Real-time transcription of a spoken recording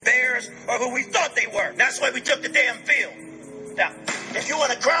Bears are who we thought they were. That's why we took the damn field. Now, if you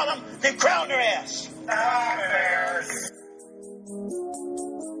want to crown them, then crown their ass. Bears.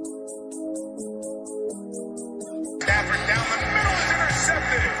 Stafford down the middle is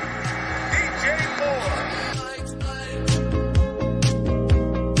intercepted. DJ Moore.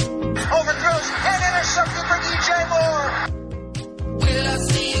 Overthrows and intercepted for DJ Moore. Will I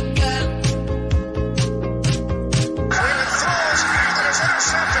see you again? Freeman throws and is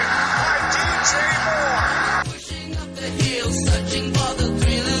intercepted by DJ Moore. Pushing up the hill, searching for the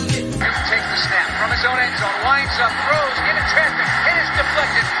thrill of it. Here's take the snap from his own end zone, winds up, throws, in a traffic, it is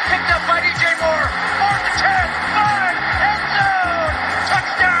deflected, picked up by DJ Moore, Moore to 10, 5, end zone,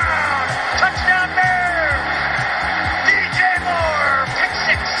 touchdown, touchdown Bears, DJ Moore, pick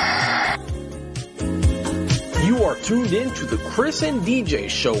six. You are tuned in to the Chris and DJ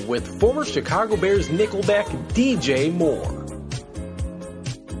Show with former Chicago Bears nickelback DJ Moore.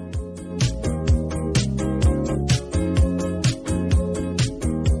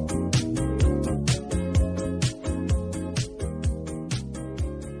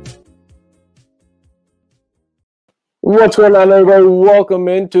 What's going on, everybody? Welcome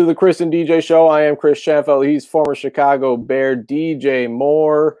into the Chris and DJ Show. I am Chris Schanfeld. He's former Chicago Bear DJ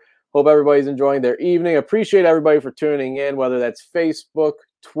Moore. Hope everybody's enjoying their evening. Appreciate everybody for tuning in, whether that's Facebook,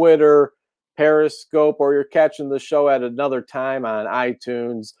 Twitter, Periscope, or you're catching the show at another time on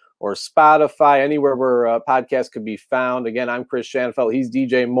iTunes or Spotify, anywhere where podcasts could be found. Again, I'm Chris Schanfeld. He's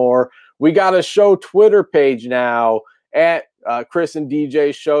DJ Moore. We got a show Twitter page now at Chris and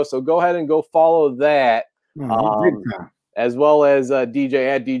DJ Show, so go ahead and go follow that. As well as DJ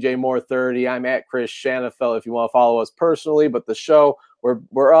at DJ Moore 30. I'm at Chris Schanfeld if you want to follow us personally. But the show,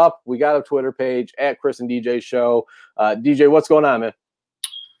 we're up. We got a Twitter page at Chris and DJ Show. DJ, what's going on, man?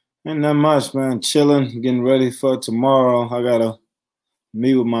 Ain't not much, man. Chilling, getting ready for tomorrow. I gotta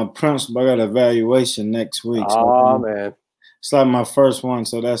meet with my principal. I got an evaluation next week. Oh, man. It's like my first one,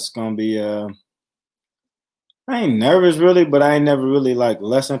 so that's gonna be I ain't nervous really, but I ain't never really like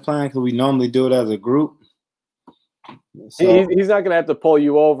lesson plan because we normally do it as a group. So, he's not going to have to pull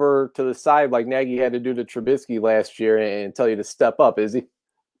you over to the side like Nagy had to do to Trubisky last year and tell you to step up, is he?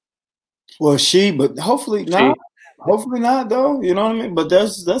 Well, but hopefully not. Hopefully not, though. You know what I mean? But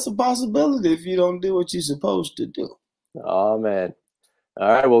that's a possibility if you don't do what you're supposed to do. Oh, man. All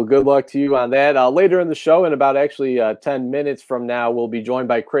right, well, good luck to you on that. Later in the show, in about actually 10 minutes from now, we'll be joined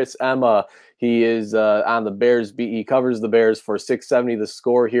by Chris Emma. He is on the Bears beat. He covers the Bears for 670 The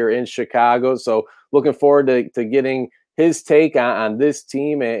Score here in Chicago. So looking forward to getting his take on this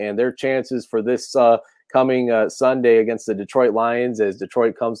team and their chances for this coming Sunday against the Detroit Lions as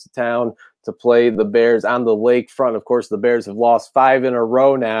Detroit comes to town to play the Bears on the lakefront. Of course, the Bears have lost 5 in a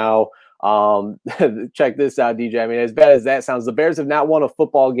row now. Check this out, DJ. I mean, as bad as that sounds, the Bears have not won a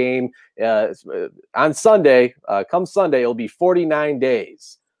football game on Sunday. Come Sunday, it'll be 49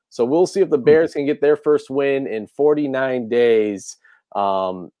 days. So we'll see if the Bears can get their first win in 49 days.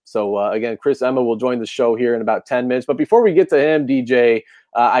 Again, Chris Emma will join the show here in about 10 minutes. But before we get to him, DJ,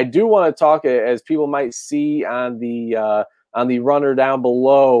 I do want to talk, as people might see on the runner down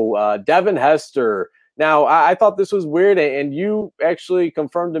below, Devin Hester. Now, I thought this was weird, and you actually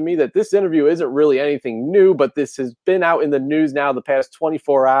confirmed to me that this interview isn't really anything new, but this has been out in the news now the past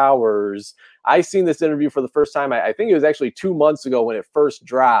 24 hours. I seen this interview for the first time. I think it was actually 2 months ago when it first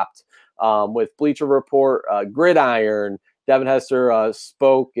dropped with Bleacher Report, Gridiron. Devin Hester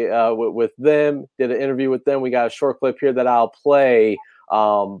spoke with them, did an interview with them. We got a short clip here that I'll play.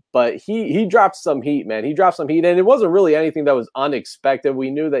 But he dropped some heat, man. He dropped some heat, and it wasn't really anything that was unexpected.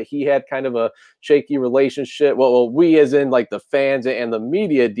 We knew that he had kind of a shaky relationship. Well, we as in like the fans and the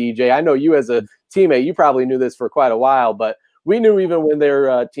media, DJ. I know you as a teammate, you probably knew this for quite a while, but we knew even when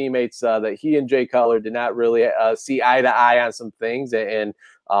they're teammates that he and Jay Cutler did not really see eye to eye on some things. And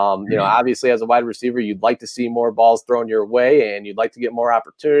obviously as a wide receiver, you'd like to see more balls thrown your way and you'd like to get more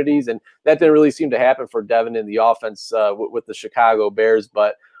opportunities. And that didn't really seem to happen for Devin in the offense with the Chicago Bears.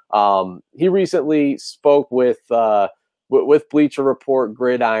 But he recently spoke with Bleacher Report,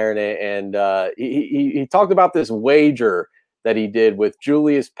 Gridiron, and he talked about this wager that he did with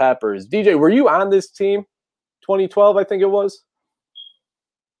Julius Peppers. DJ, were you on this team? 2012, I think it was.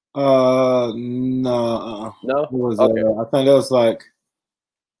 No. No? It was, okay. I think that was like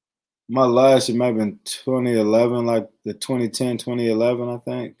my last year, maybe in 2011, like the 2010, 2011, I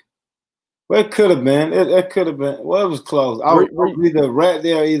think. Well, it could have been. It could have been. Well, it was close. I was either right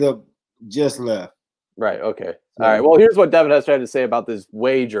there, either just left. Right. Okay. All right. Well, here's what Devin Hester had to say about this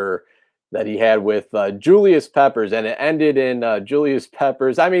wager that he had with Julius Peppers, and it ended in Julius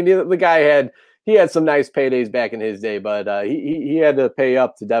Peppers. I mean, the guy had he had some nice paydays back in his day, but he had to pay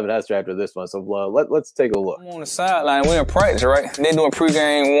up to Devin Hester after this one. So let's take a look. I'm on the sideline. We're in practice, right? They're doing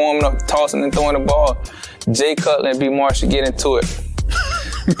pregame, warming up, tossing and throwing the ball. Jay Cutler and B. Marshall get into it.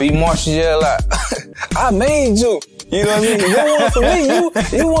 B. Marshall yell out, I made you. You know what I mean? You don't want for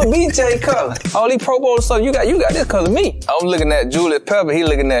me. You want BJ Cutler. All these Pro Bowl stuff, you got this color me. I'm looking at Julius Pepper. He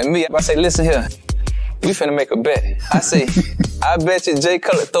looking at me. I say, listen here. We finna make a bet. I say, I bet you Jay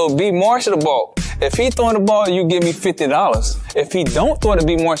Cutler throw B. Marshall the ball. If he throwing the ball, you give me $50. If he don't throw the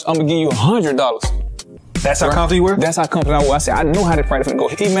B. Marshall, I'm gonna give you $100. That's how confident you were? That's how confident I was. I said, I know how the practice finna go.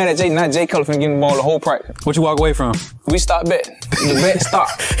 He mad at Jay, not Jay Cutler finna give him the ball the whole practice. What you walk away from? We stopped betting. The bet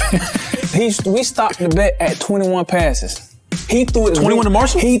stopped. We stopped the bet at 21 passes. He threw it 21 to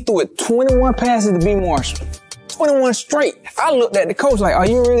Marshall? He threw it 21 passes to B. Marshall. 21 straight. I looked at the coach like, are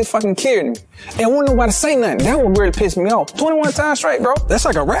you really fucking kidding me? And wasn't nobody say nothing. That would really piss me off. 21 times straight, bro. That's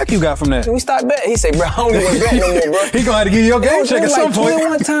like a rack you got from that. We stopped betting. He said, bro, I don't even bet no more, bro. He gonna have to give you your game check at some point.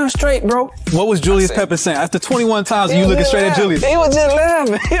 21 times straight, bro. What was Julius Pepper saying? After 21 times, you looking straight at Julius. He was just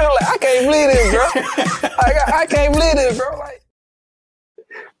laughing. He was like, I can't believe this, bro. I can't believe this, bro. Like,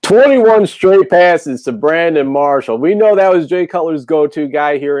 21 straight passes to Brandon Marshall. We know that was Jay Cutler's go-to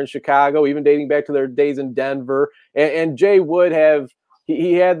guy here in Chicago, even dating back to their days in Denver. And Jay would have,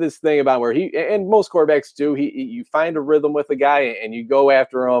 he had this thing about where and most quarterbacks do, you find a rhythm with a guy and you go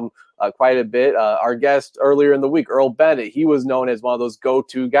after him quite a bit. Our guest earlier in the week, Earl Bennett, he was known as one of those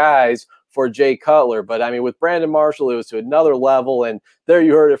go-to guys for Jay Cutler. But, I mean, with Brandon Marshall, it was to another level. And there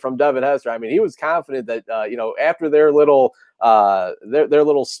you heard it from Devin Hester. I mean, he was confident that, after their little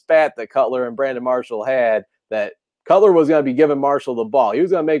spat that Cutler and Brandon Marshall had, that Cutler was going to be giving Marshall the ball. He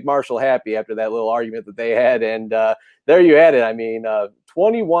was going to make Marshall happy after that little argument that they had. And there you had it. I mean,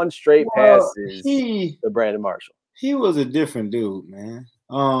 21 straight passes to Brandon Marshall. He was a different dude, man.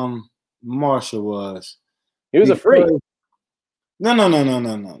 Marshall was. He was a freak. No.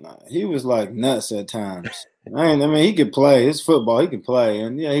 He was like nuts at times. I mean, he could play. His football, he could play.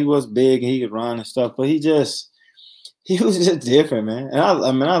 And, yeah, he was big and he could run and stuff. But he was just different, man. And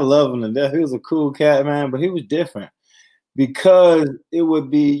I love him to death. He was a cool cat, man, but he was different because you would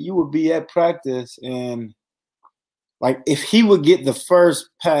be at practice and like if he would get the first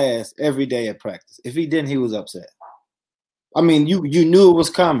pass every day at practice, if he didn't, he was upset. I mean, you knew it was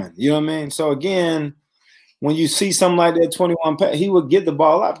coming. You know what I mean? So again, when you see something like that, 21 pass, he would get the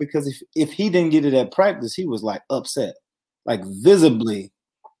ball out because if he didn't get it at practice, he was like upset, like visibly,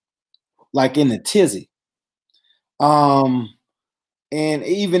 like in a tizzy. And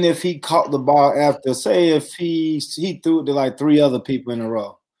even if he caught the ball after, say if he threw it to like 3 other people in a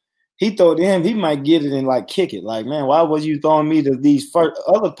row, he threw it to him, he might get it and like kick it. Like, man, why was you throwing me to these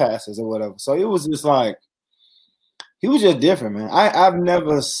other passes or whatever? So it was just like, he was just different, man. I've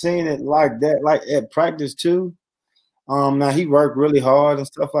never seen it like that, like at practice too. Now he worked really hard and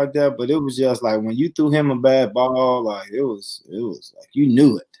stuff like that, but it was just like when you threw him a bad ball, like it was like you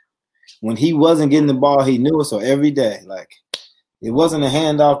knew it. When he wasn't getting the ball, he knew it. So every day, like it wasn't a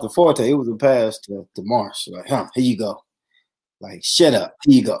handoff to Forte, it was a pass to Marsh. Like, here you go. Like, shut up,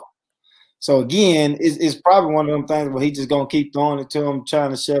 here you go. So again, it's probably one of them things where he just gonna keep throwing it to him,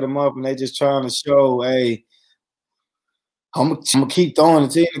 trying to shut him up, and they just trying to show, hey, I'm gonna keep throwing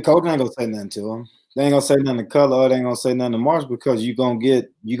it to you. The coach ain't gonna say nothing to him. They ain't gonna say nothing to Cutler, or they ain't gonna say nothing to Marsh because you're gonna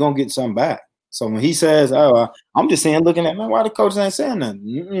get something back. So when he says, "Oh, I'm just saying," looking at man, why the coach ain't saying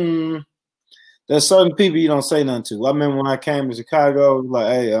nothing? There's certain people you don't say nothing to. I remember when I came to Chicago, it was like,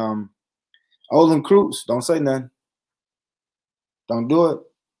 hey, Olin Kreutz, don't say nothing. Don't do it.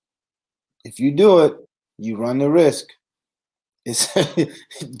 If you do it, you run the risk.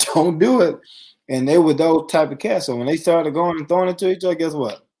 Don't do it. And they were those type of cats. So when they started going and throwing it to each other, guess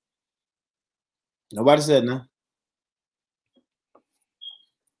what? Nobody said nothing.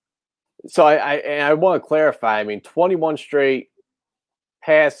 So I want to clarify. I mean, 21 straight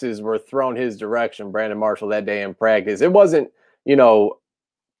passes were thrown his direction, Brandon Marshall, that day in practice. It wasn't, he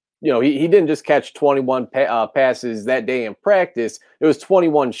didn't just catch 21 passes that day in practice. It was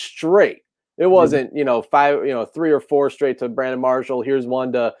 21 straight. It wasn't, 3 or 4 straight to Brandon Marshall. Here's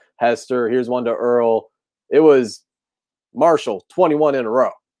one to Hester. Here's one to Earl. It was Marshall, 21 in a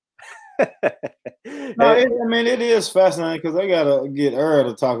row. It is fascinating because they gotta get Earl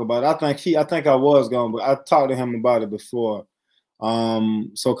to talk about it. I think I was going, but I talked to him about it before.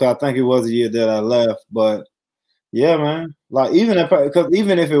 So cause I think it was a year that I left, but yeah, man. Like even if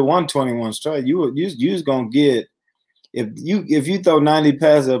it won 21 straight, you was gonna get if you throw 90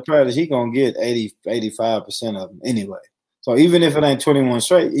 passes at practice, he gonna get 85% of them anyway. So even if it ain't 21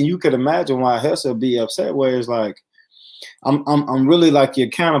 straight, and you could imagine why Hester would be upset. Where it's like, I'm really like your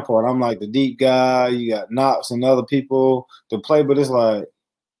counterpart. I'm like the deep guy. You got Knox and other people to play, but it's like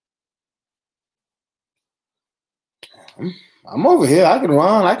I'm over here. I can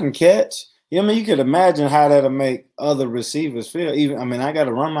run. I can catch. You know what I mean? You could imagine how that'll make other receivers feel. I got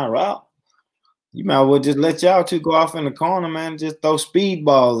to run my route. You might as well just let y'all two go off in the corner, man. Just throw speed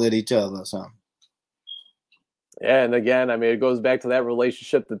balls at each other or something. Yeah, and again, I mean, it goes back to that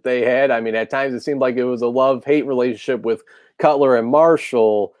relationship that they had. I mean, at times it seemed like it was a love-hate relationship with Cutler and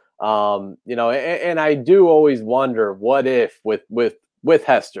Marshall. And I do always wonder, what if with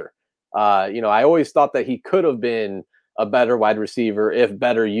Hester? I always thought that he could have been a better wide receiver if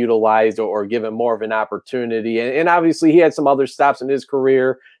better utilized or given more of an opportunity. And obviously he had some other stops in his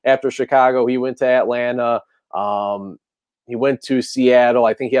career after Chicago. He went to Atlanta. He went to Seattle.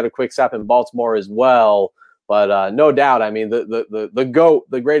 I think he had a quick stop in Baltimore as well. But no doubt, I mean, the GOAT,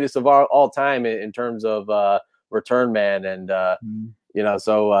 the greatest of all time in terms of return man. And,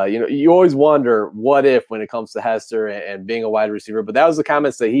 you always wonder what if when it comes to Hester and being a wide receiver. But that was the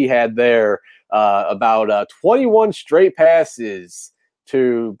comments that he had there about 21 straight passes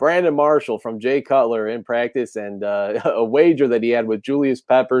to Brandon Marshall from Jay Cutler in practice, and a wager that he had with Julius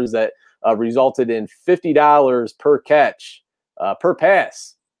Peppers that resulted in $50 per catch, per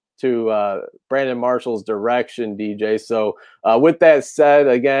pass to Brandon Marshall's direction, DJ. So with that said,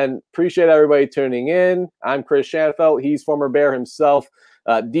 again, appreciate everybody tuning in. I'm Chris Shanafelt. He's former Bear himself,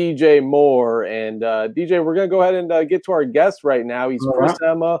 DJ Moore. And DJ, we're going to go ahead and get to our guest right now. He's Chris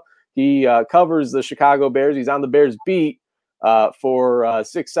Emma. He covers the Chicago Bears. He's on the Bears beat for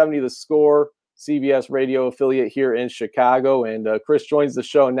 670 The Score, CBS radio affiliate here in Chicago. And Chris joins the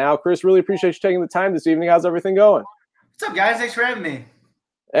show now. Chris, really appreciate you taking the time this evening. How's everything going? What's up, guys? Thanks for having me.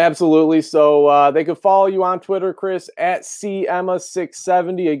 Absolutely. So they could follow you on Twitter, Chris, at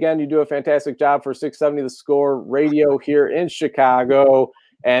CEMA670. Again, you do a fantastic job for 670 The Score radio here in Chicago.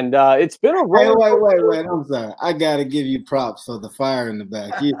 And it's been a wait. I'm sorry. I got to give you props for the fire in the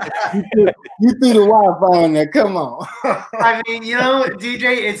back. You threw the Wi-Fi in there. Come on. I mean,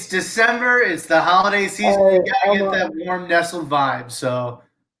 DJ, it's December. It's the holiday season. You got to get that warm, nestled vibe. So.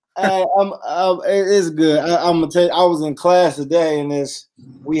 It's good. I'm gonna tell you, I was in class today, and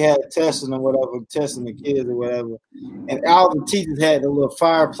we had testing or whatever, testing the kids or whatever, and all the teachers had the little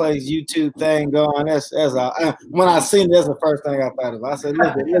fireplace YouTube thing going. That's when I seen it, that's the first thing I thought of. I said,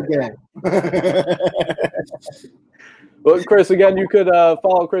 look at it. Well, Chris, again, you could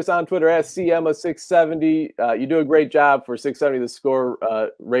follow Chris on Twitter at CEMA670. You do a great job for 670 The Score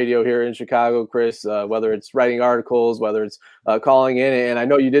radio here in Chicago, Chris, whether it's writing articles, whether it's calling in. And I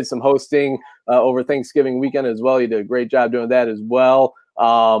know you did some hosting over Thanksgiving weekend as well. You did a great job doing that as well.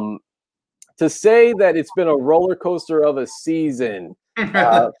 To say that it's been a roller coaster of a season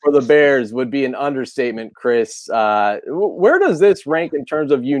for the Bears would be an understatement, Chris. Where does this rank in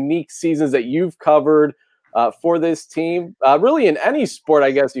terms of unique seasons that you've covered for this team? Really in any sport,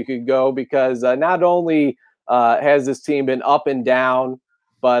 I guess you could go, because not only has this team been up and down,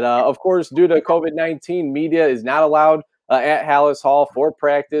 but of course, due to COVID-19, media is not allowed at Halas Hall for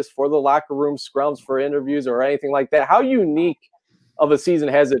practice, for the locker room scrums, for interviews or anything like that. How unique of a season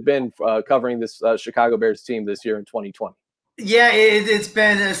has it been covering this Chicago Bears team this year in 2020? Yeah, it's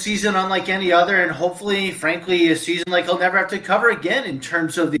been a season unlike any other, and hopefully, frankly, a season like I'll never have to cover again in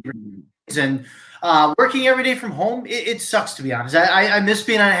terms of the and working every day from home. It sucks, to be honest. I miss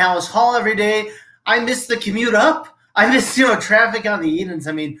being on Halas Hall every day. I miss the commute up. I miss traffic on the evenings.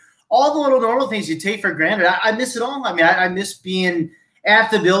 I mean, all the little normal things you take for granted. I miss it all. I mean, I miss being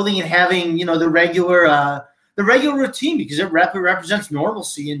at the building and having the regular routine, because it represents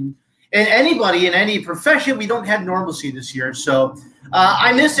normalcy. And anybody in any profession, we don't have normalcy this year. So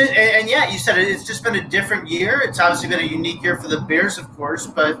I miss it. And yeah, you said it. It's just been a different year. It's obviously been a unique year for the Bears, of course,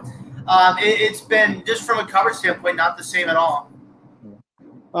 but it's been, just from a coverage standpoint, not the same at all.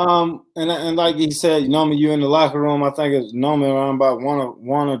 And like he said, normally you're in the locker room. I think it's normally around about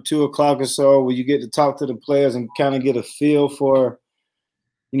 1 or 2 o'clock or so, where you get to talk to the players and kind of get a feel for,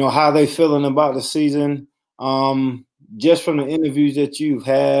 how they feeling about the season. Just from the interviews that you've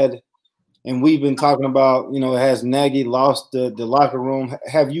had, and we've been talking about, has Nagy lost the locker room?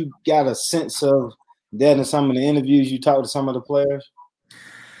 Have you got a sense of that in some of the interviews you talked to some of the players?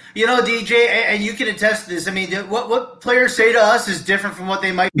 DJ, and you can attest to this. I mean, what players say to us is different from what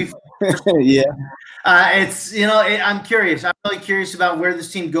they might be. Yeah. I'm curious. I'm really curious about where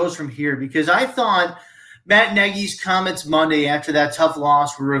this team goes from here, because I thought Matt Nagy's comments Monday after that tough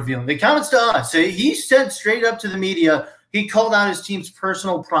loss were revealing. The comments to us, he said straight up to the media, he called out his team's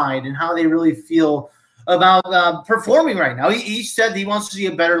personal pride and how they really feel about performing right now. He said he wants to see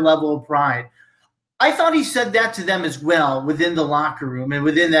a better level of pride.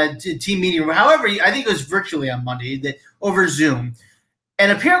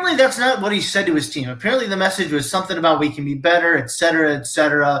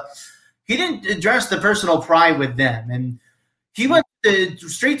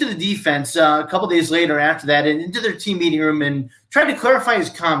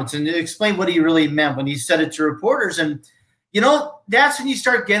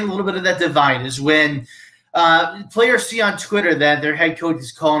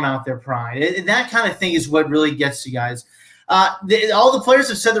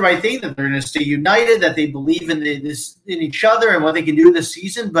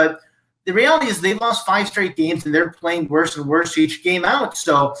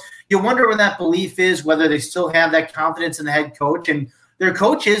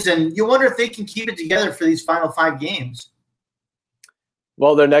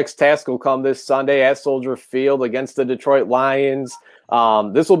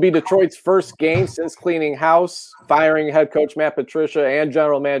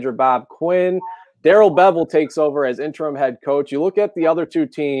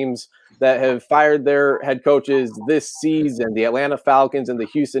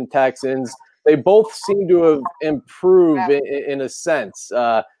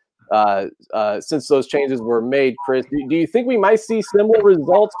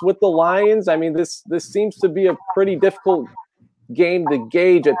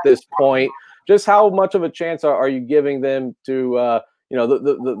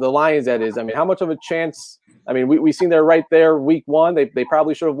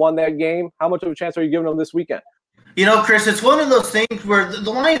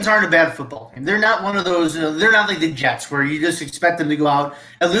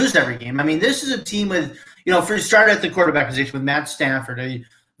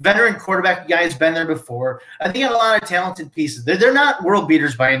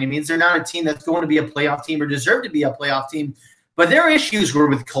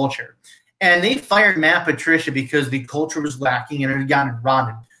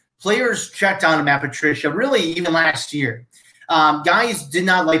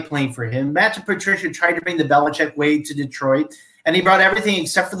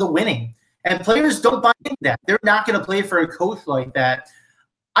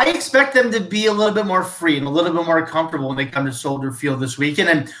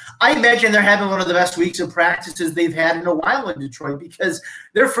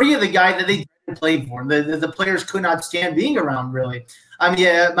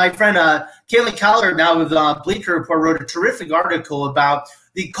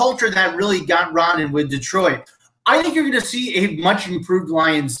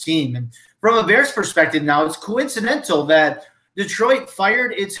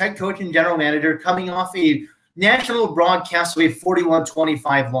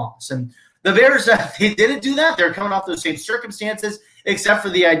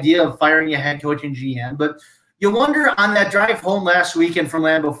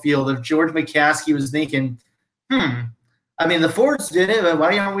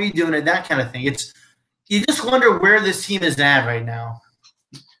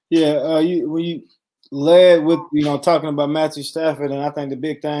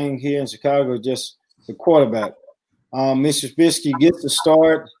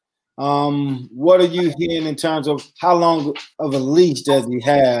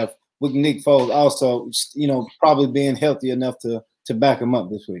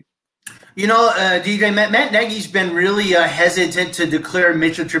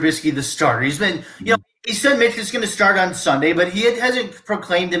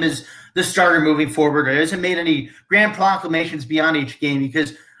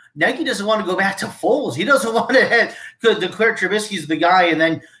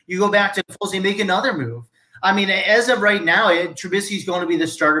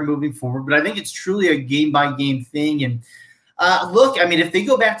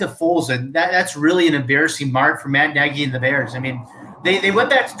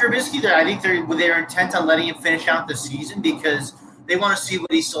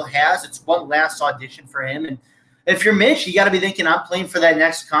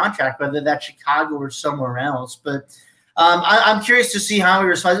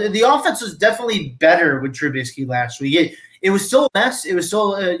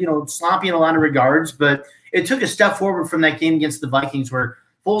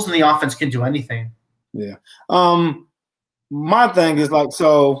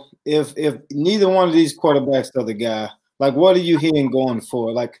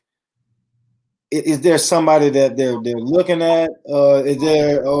 is there somebody that they're looking at? Is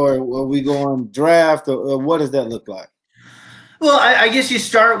there, or are we going draft, or what does that look like? Well, I guess you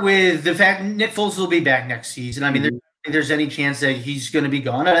start with the fact Nick Foles will be back next season. I mean, there's any chance that he's going to be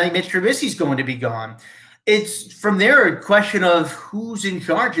gone. I think Mitch Trubisky's going to be gone. It's from there a question of who's in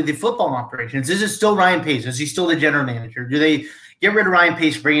charge of the football operations. Is it still Ryan Pace? Is he still the general manager? Do they get rid of Ryan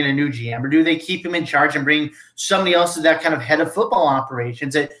Pace, bring in a new GM, or do they keep him in charge and bring somebody else to that kind of head of football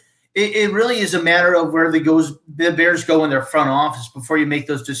operations? It really is a matter of where the Bears go in their front office before you make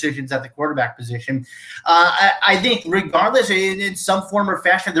those decisions at the quarterback position. I think regardless, in some form or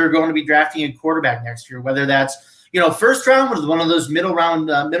fashion, they're going to be drafting a quarterback next year, whether that's first round or one of those middle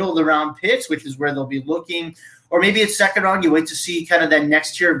of the round picks, which is where they'll be looking, or maybe it's second round. You wait to see kind of that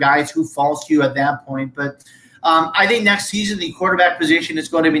next tier of guys who falls to you at that point. But I think next season the quarterback position is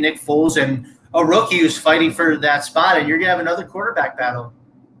going to be Nick Foles and a rookie who's fighting for that spot, and you're going to have another quarterback battle.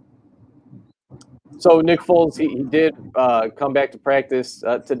 So Nick Foles, he did come back to practice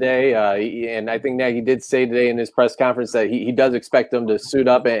today, and I think Nagy did say today in his press conference that he does expect them to suit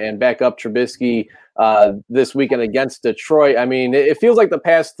up and back up Trubisky this weekend against Detroit. I mean, it feels like the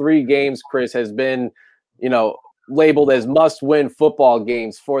past 3 games, Chris, has been, labeled as must-win football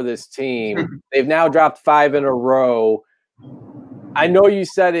games for this team. They've now dropped 5 in a row. I know you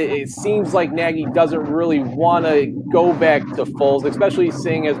said it seems like Nagy doesn't really want to go back to Foles, especially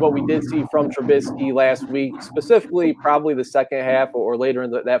seeing as what we did see from Trubisky last week, specifically probably the second half or later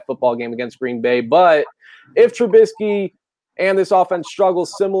in that football game against Green Bay. But if Trubisky and this offense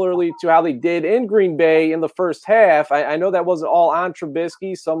struggles similarly to how they did in Green Bay in the first half, I know that wasn't all on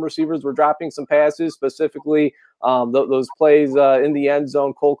Trubisky. Some receivers were dropping some passes, specifically those plays in the end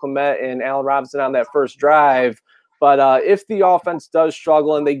zone, Cole Kmet and Allen Robinson on that first drive. But if the offense does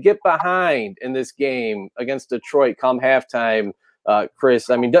struggle and they get behind in this game against Detroit come halftime, Chris,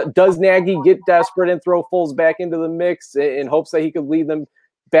 I mean, does Nagy get desperate and throw Foles back into the mix in hopes that he could lead them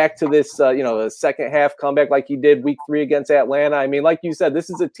back to this, a second half comeback like he did week 3 against Atlanta? I mean, like you said, this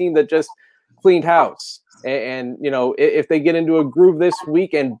is a team that just cleaned house. And if they get into a groove this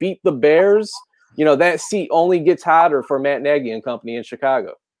week and beat the Bears, that seat only gets hotter for Matt Nagy and company in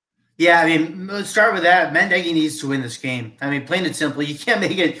Chicago. Yeah, I mean, let's start with that. Matt Nagy needs to win this game. I mean, plain and simple. You can't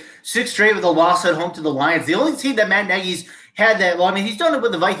make it 6 straight with a loss at home to the Lions. The only team that Matt Nagy's had that, well, I mean, he's done it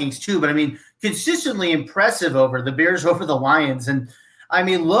with the Vikings too, but I mean, consistently impressive over the Bears, over the Lions. And I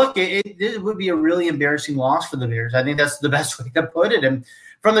mean, look, it would be a really embarrassing loss for the Bears. I think that's the best way to put it. And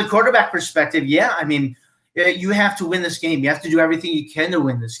from the quarterback perspective, yeah, I mean, you have to win this game. You have to do everything you can to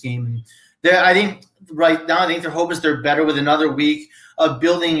win this game. And I think right now, their hope is they're better with another week of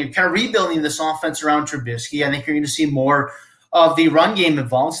building and kind of rebuilding this offense around Trubisky. I think you're going to see more of the run game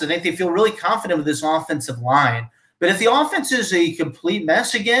involved. So I think they feel really confident with this offensive line. But if the offense is a complete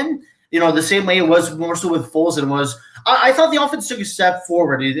mess again, the same way it was more so with Foles than it was, I thought the offense took a step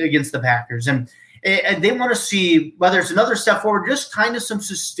forward against the Packers. And they want to see whether it's another step forward, just kind of some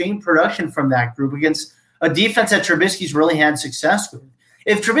sustained production from that group against a defense that Trubisky's really had success with.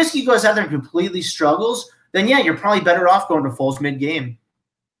 If Trubisky goes out there and completely struggles, then yeah, you're probably better off going to Foles mid-game.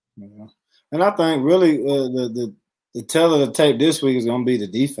 Yeah. And I think really the tell of the tape this week is going to be the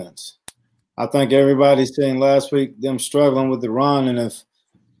defense. I think everybody's saying last week them struggling with the run, and if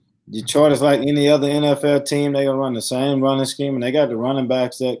Detroit is like any other NFL team, they're going to run the same running scheme, and they got the running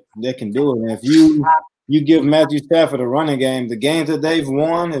backs that can do it. And if you give Matthew Stafford a running game, the games that they've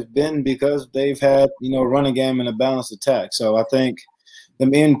won has been because they've had a running game and a balanced attack. So I think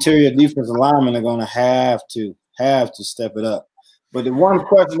the interior defensive linemen are going to have to step it up. But the one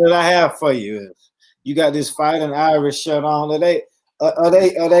question that I have for you is, you got this Fighting Irish shirt on. Are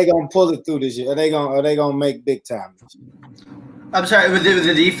they going to pull it through this year? Are they going to make big time this year? I'm sorry, with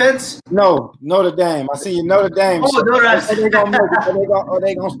the defense? No, Notre Dame. I see you, Notre Dame. Oh, Notre Dame. Are they going to make it? Are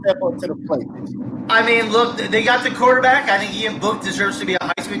they going to step up to the plate? I mean, look, they got the quarterback. I think Ian Book deserves to be a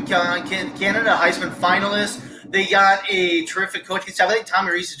Heisman candidate, a Heisman finalist. They got a terrific coaching staff. I think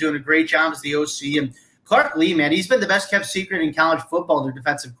Tommy Rees is doing a great job as the OC. And Clark Lee, man, he's been the best-kept secret in college football, their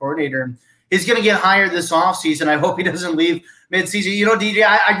defensive coordinator. And he's going to get hired this offseason. I hope he doesn't leave mid-season. DJ,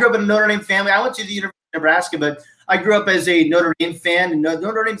 I grew up in a Notre Dame family. I went to the University of Nebraska, but I grew up as a Notre Dame fan. And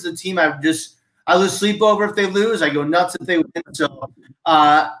Notre Dame's a team I lose sleep over if they lose. I go nuts if they win. So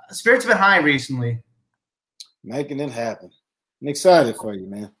spirits have been high recently. Making it happen. I'm excited for you,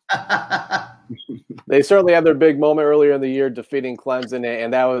 man. They certainly had their big moment earlier in the year defeating Clemson,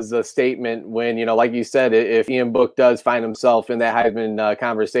 and that was a statement when, like you said, if Ian Book does find himself in that Heisman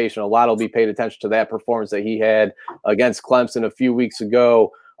conversation, a lot will be paid attention to that performance that he had against Clemson a few weeks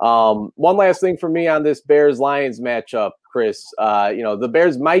ago. One last thing for me on this Bears-Lions matchup, Chris. The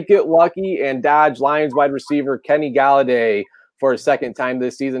Bears might get lucky and dodge Lions wide receiver Kenny Golladay for a second time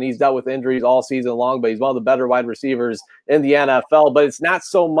this season. He's dealt with injuries all season long, but he's one of the better wide receivers in the NFL. But it's not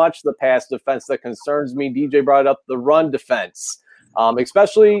so much the pass defense that concerns me. DJ brought up the run defense,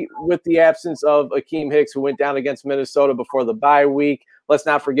 especially with the absence of Akeem Hicks, who went down against Minnesota before the bye week. Let's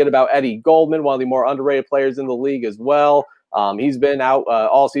not forget about Eddie Goldman, one of the more underrated players in the league as well. He's been out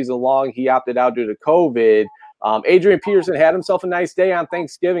all season long. He opted out due to COVID. Adrian Peterson had himself a nice day on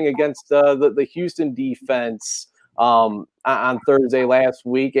Thanksgiving against the Houston defense on Thursday last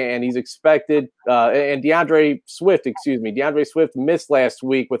week, and he's expected. And DeAndre Swift missed last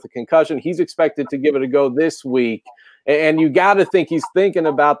week with a concussion. He's expected to give it a go this week. And you got to think he's thinking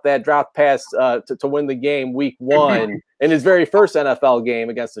about that drop pass to win the game week 1 in his very first NFL game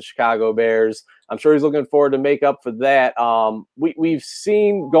against the Chicago Bears. I'm sure he's looking forward to make up for that. We've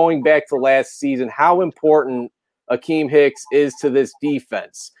seen going back to last season how important Akeem Hicks is to this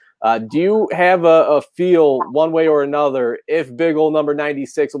defense. Do you have a feel one way or another if big ol' number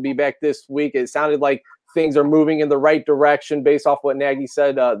 96 will be back this week? It sounded like things are moving in the right direction based off what Nagy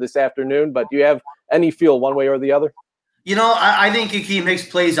said this afternoon, but do you have any feel one way or the other? I think Akeem Hicks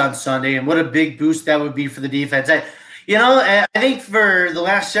plays on Sunday, and what a big boost that would be for the defense. I think for the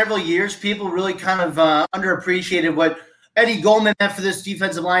last several years, people really kind of underappreciated what Eddie Goldman meant for this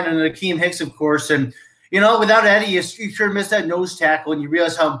defensive line, and Akeem Hicks, of course. And, without Eddie, you sure missed that nose tackle, and you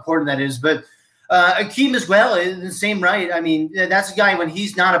realize how important that is. But Akeem as well, in the same right. I mean, that's a guy, when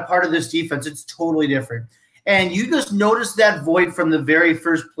he's not a part of this defense, it's totally different. And you just noticed that void from the very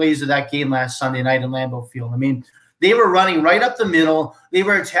first plays of that game last Sunday night in Lambeau Field. I mean, they were running right up the middle. They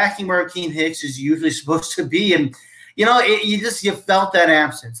were attacking where Akeem Hicks is usually supposed to be. And, you felt that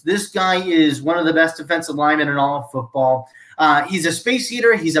absence. This guy is one of the best defensive linemen in all of football. He's a space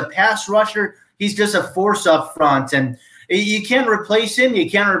eater. He's a pass rusher. He's just a force up front. And you can't replace him. You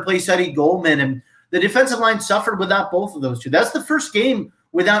can't replace Eddie Goldman. And the defensive line suffered without both of those two. That's the first game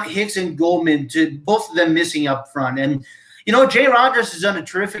without Hicks and Goldman, to both of them missing up front. And, Jay Rodgers has done a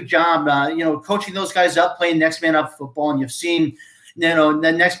terrific job, coaching those guys up, playing next man up football. And you've seen,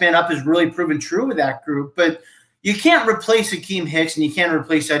 the next man up has really proven true with that group. But you can't replace Akeem Hicks and you can't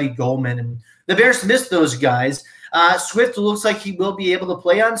replace Eddie Goldman. And the Bears missed those guys. Swift looks like he will be able to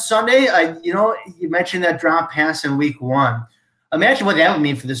play on Sunday. You mentioned that drop pass in week 1. Imagine what that would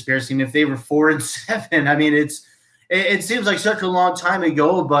mean for this Bears team if they were 4-7. I mean, it seems like such a long time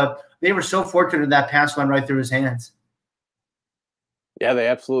ago, but they were so fortunate that pass went right through his hands. Yeah, they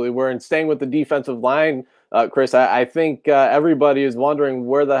absolutely were. And staying with the defensive line, Chris, I think everybody is wondering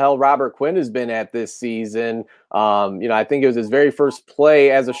where the hell Robert Quinn has been at this season. I think it was his very first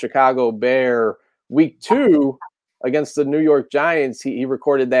play as a Chicago Bear, week 2 against the New York Giants. He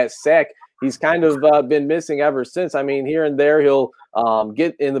recorded that sack. He's kind of been missing ever since. I mean, here and there he'll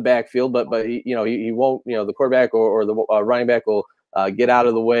get in the backfield, but he won't. The quarterback or the running back will get out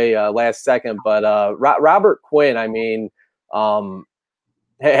of the way last second. But Robert Quinn, I mean,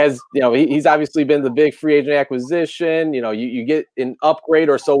 he's obviously been the big free agent acquisition. You get an upgrade,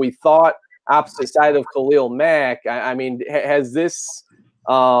 or so we thought, opposite side of Khalil Mack. I mean, has this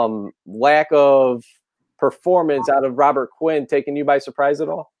lack of performance out of Robert Quinn taken you by surprise at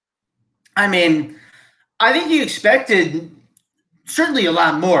all? I mean, I think you expected certainly a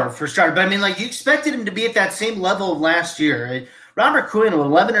lot more for starter, but I mean, you expected him to be at that same level of last year. Robert Quinn with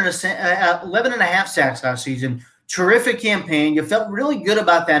 11 and a half sacks last season. Terrific campaign. You felt really good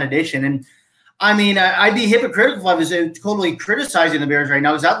about that addition. And I mean, I'd be hypocritical if I was totally criticizing the Bears right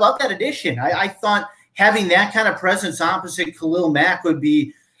now, because I love that addition. I thought having that kind of presence opposite Khalil Mack would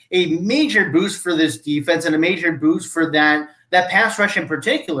be a major boost for this defense and a major boost for that pass rush in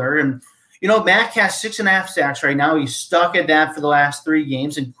particular. And, Mack has 6.5 sacks right now. He's stuck at that for the last 3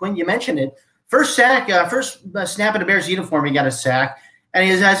 games. And Quinn, you mentioned it. First snap in the Bears uniform, he got a sack, and he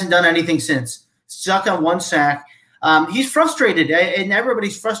hasn't done anything since. Stuck on 1 sack. He's frustrated, and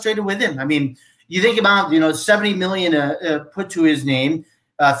everybody's frustrated with him. I mean, you think about, $70 million put to his name,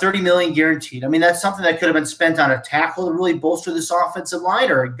 $30 million guaranteed. I mean, that's something that could have been spent on a tackle to really bolster this offensive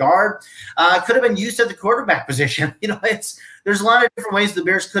line, or a guard. Could have been used at the quarterback position. There's a lot of different ways the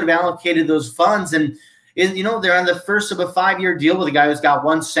Bears could have allocated those funds. And, they're on the first of a 5-year deal with a guy who's got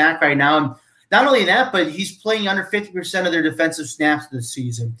 1 sack right now. And not only that, but he's playing under 50% of their defensive snaps this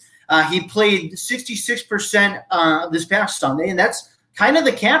season. He played 66% this past Sunday, and that's kind of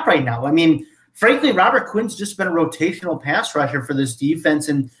the cap right now. I mean, frankly, Robert Quinn's just been a rotational pass rusher for this defense,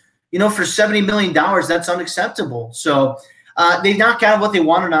 and, for $70 million, that's unacceptable. So they've not gotten what they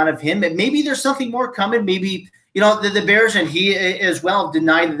wanted out of him. And maybe there's something more coming. Maybe, the Bears and he as well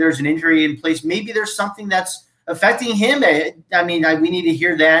denied that there's an injury in place. Maybe there's something that's affecting him. I mean, we need to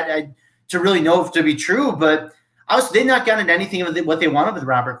hear that to really know if to be true. But they not gotten anything of what they wanted with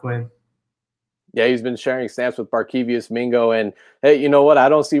Robert Quinn. Yeah, he's been sharing snaps with Barkevious Mingo, and hey, you know what? I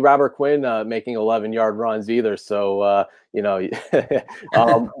don't see Robert Quinn making 11-yard runs either. So,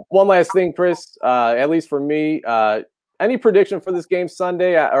 one last thing, Chris, at least for me, any prediction for this game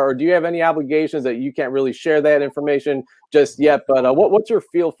Sunday, or do you have any obligations that you can't really share that information just yet? But what's your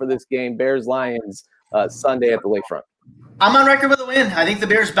feel for this game, Bears-Lions, Sunday at the Lakefront? I'm on record with a win. I think the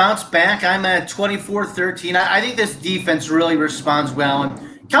Bears bounce back. I'm at 24-13. I think this defense really responds well.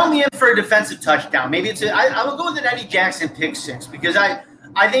 And count me in for a defensive touchdown. Maybe I will go with an Eddie Jackson pick six because I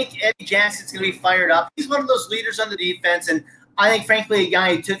think Eddie Jackson's going to be fired up. He's one of those leaders on the defense, and I think, frankly, a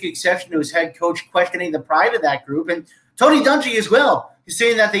guy who took exception to his head coach questioning the pride of that group. And Tony Dungy as well. He's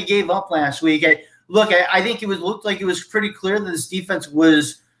saying that they gave up last week. I think looked like it was pretty clear that this defense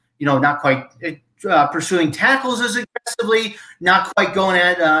was, not quite pursuing tackles as aggressively, not quite going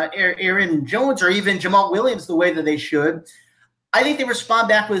at Aaron Jones or even Jamal Williams the way that they should. I think they respond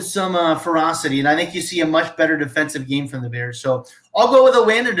back with some ferocity, and I think you see a much better defensive game from the Bears. So I'll go with a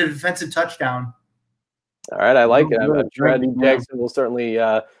win and a defensive touchdown. All right, I like it. I'm sure Eddie Jackson will certainly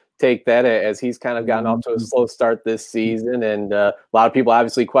take that as he's kind of gotten off to a slow start this season, and a lot of people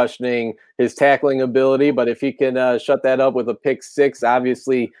obviously questioning his tackling ability, but if he can shut that up with a pick six,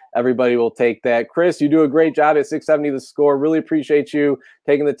 obviously everybody will take that. Chris, you do a great job at 670 The Score. Really appreciate you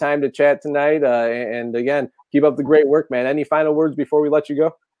taking the time to chat tonight, and again, keep up the great work, man. Any final words before we let you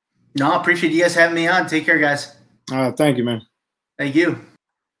go? No, I appreciate you guys having me on. Take care, guys. Thank you, man. Thank you.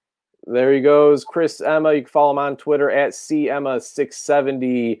 There he goes, Chris Emma. You can follow him on Twitter at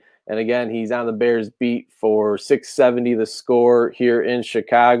CEmma670. And again, he's on the Bears beat for 670 The Score here in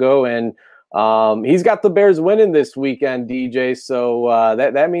Chicago. And he's got the Bears winning this weekend, DJ. So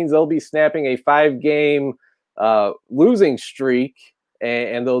that means they'll be snapping a 5-game losing streak.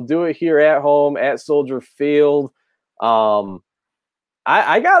 And they'll do it here at home at Soldier Field. I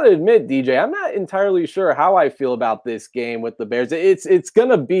got to admit, DJ, I'm not entirely sure how I feel about this game with the Bears. It's going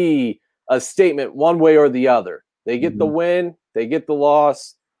to be a statement one way or the other. They get the win, they get the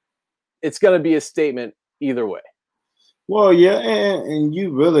loss. It's going to be a statement either way. Well, yeah, and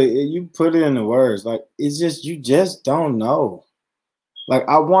you put it in the words. Like, it's just, you just don't know. Like,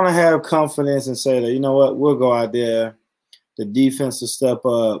 I want to have confidence and say that, you know what, we'll go out there. The defense will step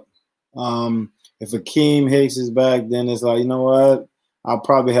up. If Akeem Hicks is back, then it's like, you know what, I'll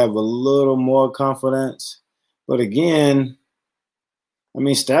probably have a little more confidence. But again, I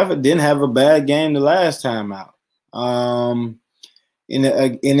mean, Stafford didn't have a bad game the last time out. And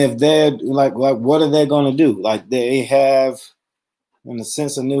if they're like, what are they going to do? Like, they have, in a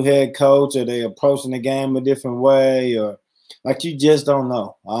sense, a new head coach, or they approaching the game a different way, or like, you just don't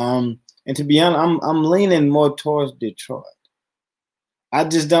know. And to be honest, I'm leaning more towards Detroit. I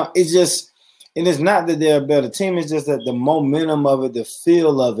just don't. It's just, and it's not that they're a better team. It's just that the momentum of it, the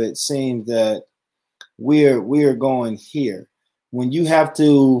feel of it, seems that we're going here. When you have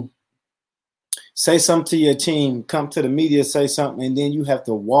to say something to your team, come to the media, say something, and then you have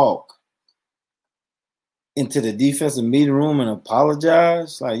to walk into the defensive meeting room and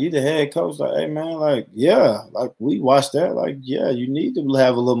apologize. Like, you the head coach, like, hey, man, like, yeah, like, we watched that. Like, yeah, you need to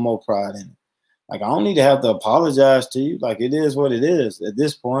have a little more pride in it. Like, I don't need to have to apologize to you. Like, it is what it is at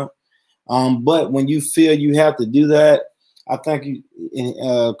this point. But when you feel you have to do that, I think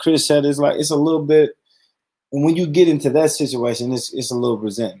Chris said it's like, it's a little bit, and when you get into that situation, it's a little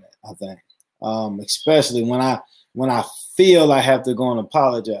resentment, I think. Especially when I feel I have to go and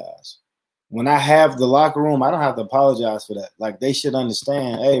apologize. When I have the locker room, I don't have to apologize for that. Like, they should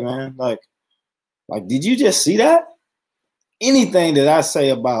understand, hey, man, like, did you just see that? Anything that I say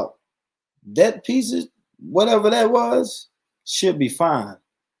about that piece of whatever that was should be fine.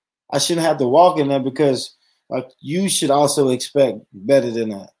 I shouldn't have to walk in there because, like, you should also expect better than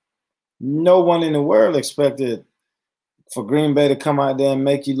that. No one in the world expected for Green Bay to come out there and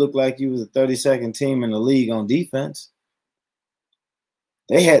make you look like you was a 32nd team in the league on defense.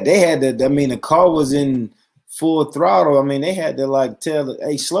 They had that. I mean, the car was in full throttle. I mean, they had to, like, tell,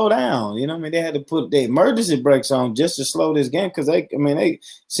 hey, slow down. You know what I mean? They had to put the emergency brakes on just to slow this game because they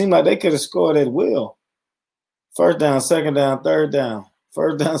seemed like they could have scored at will. First down, second down, third down.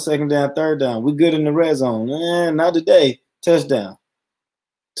 First down, second down, third down. We good in the red zone. Not today. Touchdown.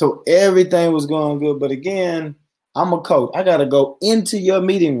 So everything was going good. But again, I'm a coach. I got to go into your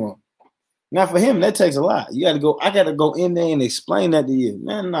meeting room. Now, for him, that takes a lot. You got to go. I got to go in there and explain that to you.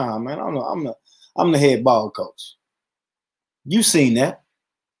 Man, nah, man. I don't know. I'm the head ball coach. You seen that.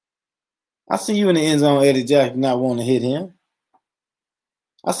 I see you in the end zone, Eddie Jackson, not wanting to hit him.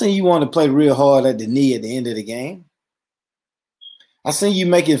 I seen you want to play real hard at the knee at the end of the game. I seen you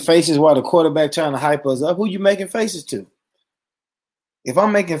making faces while the quarterback trying to hype us up. Who you making faces to? If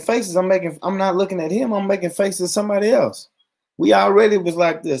I'm making faces, I'm not looking at him. I'm making faces at somebody else. We already was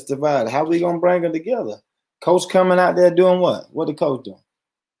like this divided. How we gonna bring them together? Coach coming out there doing what? What the coach doing?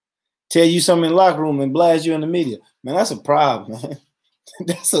 Tell you something in the locker room and blast you in the media. Man, that's a problem, man.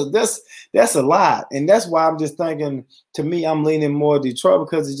 that's a lot. And that's why I'm just thinking, to me, I'm leaning more Detroit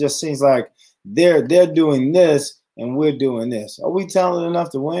because it just seems like they're doing this and we're doing this. Are we talented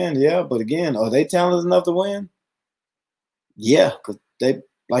enough to win? Yeah, but again, are they talented enough to win? Yeah, because they,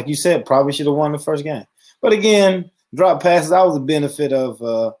 like you said, probably should have won the first game. But again, drop passes, that was the benefit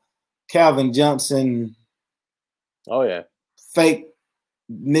of Calvin Johnson. Oh, yeah. Fake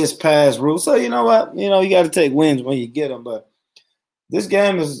missed pass rule. So you know what? You got to take wins when you get them. But this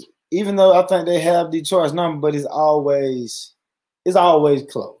game is, even though I think they have Detroit's number, but it's always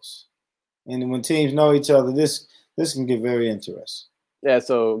close. And when teams know each other, this can get very interesting. Yeah,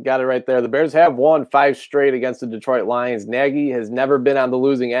 so got it right there. The Bears have won 5 straight against the Detroit Lions. Nagy has never been on the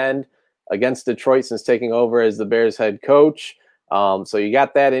losing end against Detroit since taking over as the Bears head coach. So you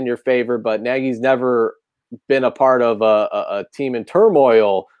got that in your favor, but Nagy's never been a part of a team in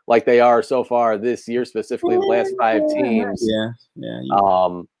turmoil like they are so far this year, specifically the last 5 teams.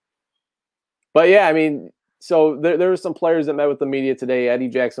 Yeah. But yeah, I mean, so there were some players that met with the media today. Eddie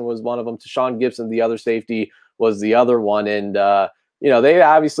Jackson was one of them. Tashawn Gibson, the other safety, was the other one. And, they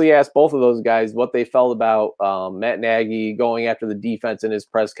obviously asked both of those guys what they felt about Matt Nagy going after the defense in his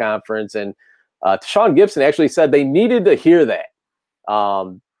press conference. And Tashawn Gibson actually said they needed to hear that.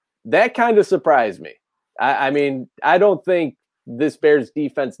 That kind of surprised me. I mean, I don't think this Bears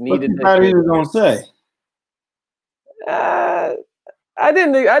defense needed to hear he was going to say? I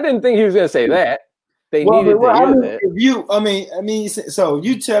didn't think he was going to say that. They needed to hear that. So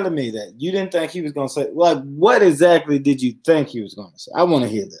you telling me that you didn't think he was going to say, like, what exactly did you think he was going to say? I want to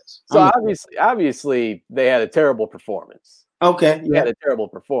hear this. So obviously they had a terrible performance. Okay. They had a terrible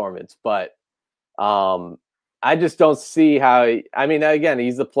performance, but I just don't see how. Again,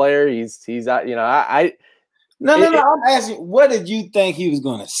 he's the player. He's I'm asking, what did you think he was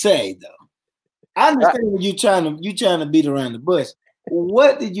going to say, though? I understand when you trying to beat around the bush.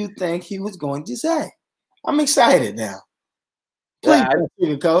 What did you think he was going to say? I'm excited now. Please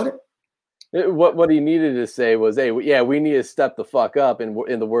sugarcoat it. What he needed to say was, "Hey, we need to step the fuck up." In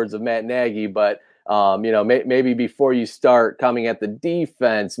the words of Matt Nagy, but maybe before you start coming at the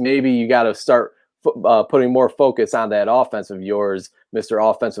defense, maybe you got to start putting more focus on that offense of yours, Mr.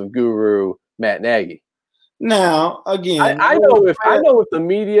 Offensive Guru Matt Nagy. Now, again, I know if the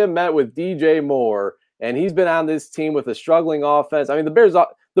media met with DJ Moore and he's been on this team with a struggling offense. I mean, the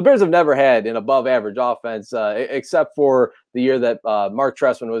Bears have never had an above-average offense except for the year that Mark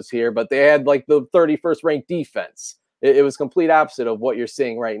Trestman was here, but they had like the 31st ranked defense. It was complete opposite of what you're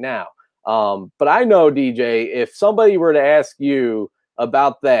seeing right now. But I know, DJ, if somebody were to ask you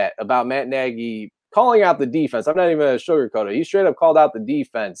about Matt Nagy calling out the defense, I'm not even going to sugarcoat it. He straight up called out the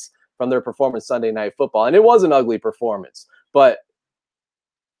defense from their performance Sunday Night Football, and it was an ugly performance. But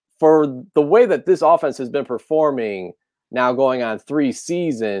for the way that this offense has been performing now going on 3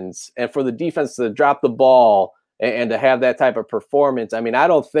 seasons, and for the defense to drop the ball and to have that type of performance, I mean, I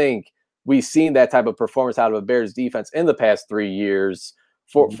don't think we've seen that type of performance out of a Bears defense in the past 3 years.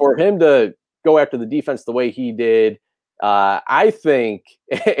 For him to go after the defense the way he did, I think,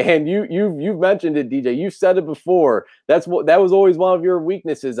 and you've mentioned it, DJ. You've said it before. That was always one of your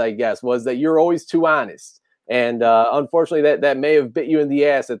weaknesses, I guess, was that you're always too honest. And unfortunately, that may have bit you in the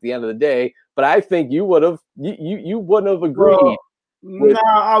ass at the end of the day. But I think you would have you wouldn't have agreed. No,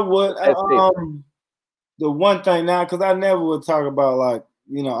 I would. The one thing now, because I never would talk about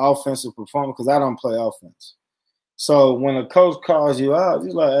offensive performance because I don't play offense. So when a coach calls you out,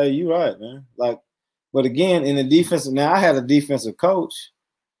 he's like, "Hey, you right, man." But again, in the defensive, now I had a defensive coach,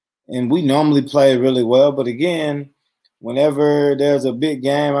 and we normally play really well. But again, whenever there's a big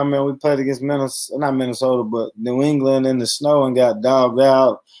game, I mean, we played against not Minnesota, but New England in the snow and got dogged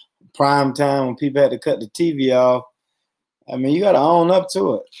out. Prime time when people had to cut the TV off. I mean, you got to own up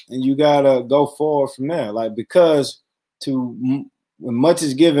to it, and you got to go forward from there. Because when much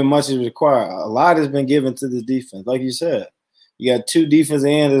is given, much is required. A lot has been given to the defense, like you said. You got 2 defensive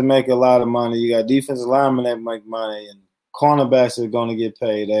ends that make a lot of money. You got defensive linemen that make money, and cornerbacks are going to get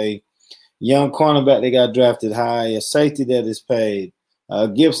paid. A young cornerback that got drafted high, a safety that is paid.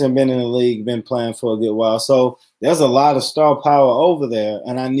 Gibson been in the league, been playing for a good while. So there's a lot of star power over there,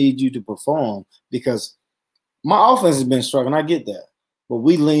 and I need you to perform because my offense has been struggling. I get that. But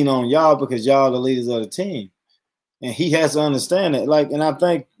we lean on y'all because y'all are the leaders of the team. And he has to understand it. Like, and I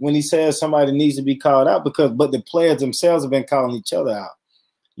think when he says somebody needs to be called out, but the players themselves have been calling each other out.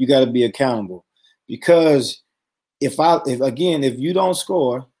 You got to be accountable. Because if you don't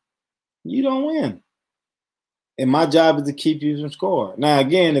score, you don't win. And my job is to keep you from scoring. Now,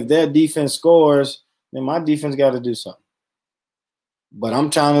 again, if their defense scores, then my defense got to do something. But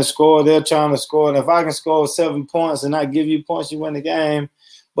I'm trying to score. They're trying to score. And if I can score 7 points and not give you points, you win the game.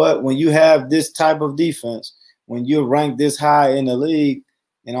 But when you have this type of defense, when you're ranked this high in the league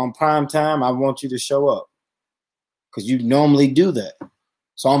and on prime time, I want you to show up because you normally do that.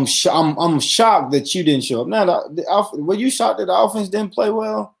 So I'm shocked that you didn't show up. Now, were you shocked that the offense didn't play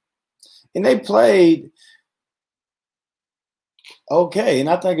well? And they played okay. And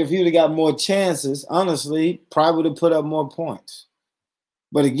I think if he would have got more chances, honestly, probably would have put up more points.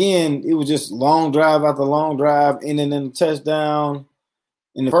 But again, it was just long drive after long drive, ending in a touchdown.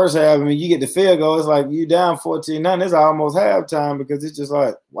 In the first half, I mean, you get the field goal, it's like you down 14-0. It's almost halftime because it's just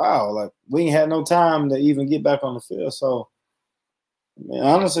like, wow, like we ain't had no time to even get back on the field. So, I mean,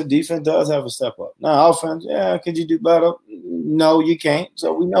 honestly, defense does have a step up. Now, offense, yeah, could you do better? No, you can't.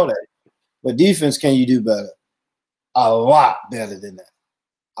 So we know that. But defense, can you do better? A lot better than that.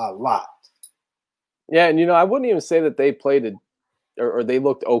 A lot. Yeah, and, I wouldn't even say that they played or they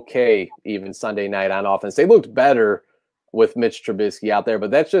looked okay even Sunday night on offense. They looked better with Mitch Trubisky out there,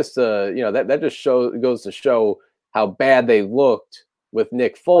 but that's just that just goes to show how bad they looked with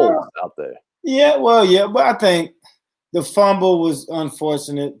Nick Foles out there. Yeah, but I think the fumble was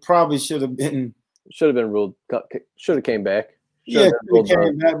unfortunate. Probably should have been ruled. Should have came back. Came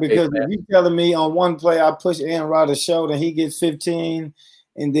back because if you telling me on one play I push Aaron Rodgers' shoulder, he gets 15,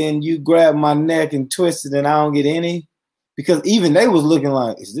 and then you grab my neck and twist it, and I don't get any, because even they was looking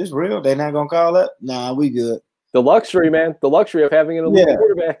like, is this real? They're not gonna call that? Nah, we good. The luxury, man. The luxury of having an elite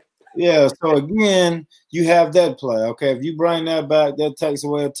quarterback. Yeah, so again, you have that play. Okay, if you bring that back, that takes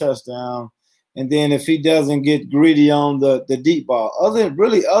away a touchdown. And then if he doesn't get greedy on the deep ball,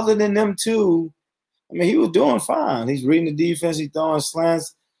 other than them two, I mean, he was doing fine. He's reading the defense. He's throwing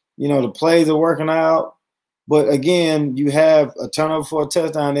slants. The plays are working out. But again, you have a turnover for a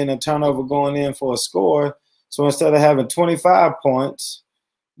touchdown and a turnover going in for a score. So instead of having 25 points,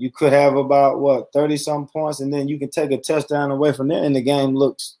 you could have about 30-some points, and then you can take a touchdown away from there, and the game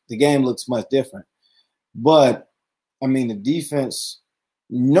looks much different. But I mean, the defense,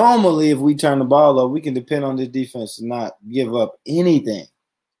 normally if we turn the ball over, we can depend on this defense to not give up anything.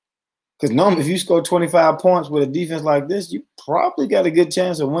 Because normally if you score 25 points with a defense like this, you probably got a good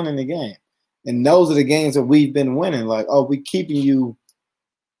chance of winning the game. And those are the games that we've been winning. Like, we're keeping you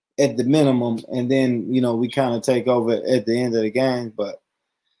at the minimum, and then, we kind of take over at the end of the game. But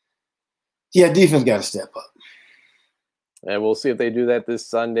yeah, defense got to step up. And we'll see if they do that this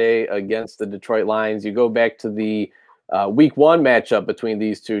Sunday against the Detroit Lions. You go back to the Week 1 matchup between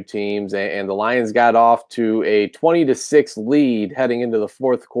these two teams, and the Lions got off to a 20-6 lead heading into the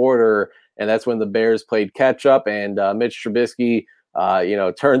fourth quarter, and that's when the Bears played catch-up, and Mitch Trubisky,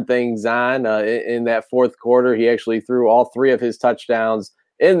 turned things on in that fourth quarter. He actually threw all 3 of his touchdowns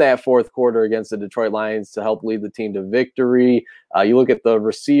in that fourth quarter against the Detroit Lions to help lead the team to victory. You look at the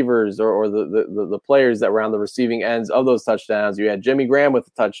receivers or the players that were on the receiving ends of those touchdowns. You had Jimmy Graham with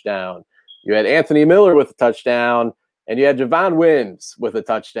a touchdown. You had Anthony Miller with a touchdown. And you had Javon Wims with a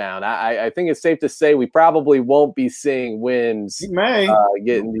touchdown. I think it's safe to say we probably won't be seeing Wims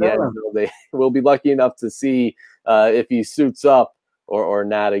get in the end zone. We'll be lucky enough to see if he suits up or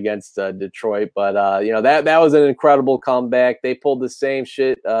not against Detroit. But, that was an incredible comeback. They pulled the same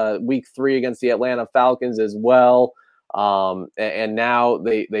shit Week 3 against the Atlanta Falcons as well. And now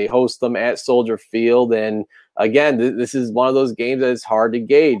they host them at Soldier Field. And again, this is one of those games that is hard to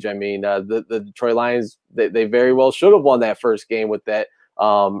gauge. I mean, the Detroit Lions, they very well should have won that first game with that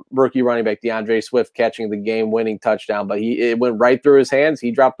rookie running back DeAndre Swift catching the game-winning touchdown, but it went right through his hands.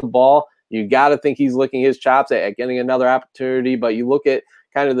 He dropped the ball. You got to think he's licking his chops at getting another opportunity. But you look at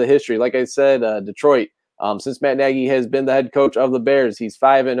kind of the history. Like I said, Detroit, since Matt Nagy has been the head coach of the Bears, he's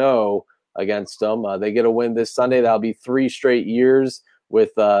 5-0 against them. They get a win this Sunday. That'll be 3 straight years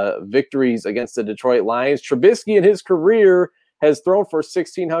with victories against the Detroit Lions. Trubisky in his career has thrown for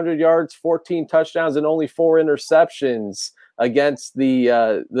 1,600 yards, 14 touchdowns, and only 4 interceptions against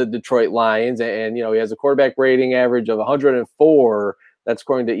the Detroit Lions. And he has a quarterback rating average of 104. That's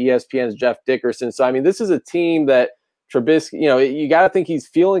according to ESPN's Jeff Dickerson. So, I mean, this is a team that Trubisky, you got to think he's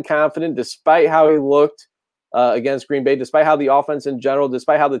feeling confident despite how he looked against Green Bay, despite how the offense in general,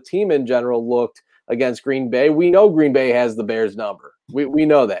 despite how the team in general looked against Green Bay. We know Green Bay has the Bears number. We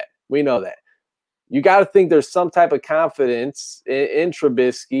know that. We know that. You got to think there's some type of confidence in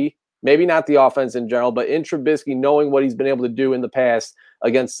Trubisky maybe not the offense in general, but in Trubisky knowing what he's been able to do in the past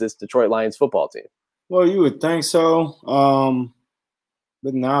against this Detroit Lions football team? Well, you would think so.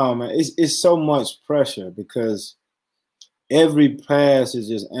 But no, man, it's so much pressure because every pass is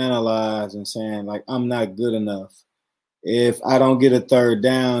just analyzed and saying, like, I'm not good enough. If I don't get a third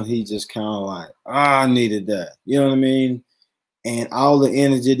down, he just kind of like, I needed that. You know what I mean? And all the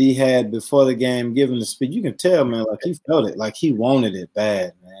energy that he had before the game, giving the speed, you can tell, man, like he felt it. Like he wanted it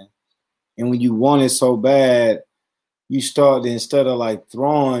bad, man. And when you want it so bad, you start to, instead of like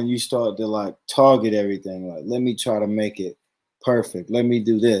throwing, you start to like target everything. Like, let me try to make it perfect. Let me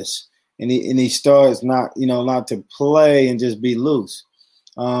do this. And he starts not to play and just be loose.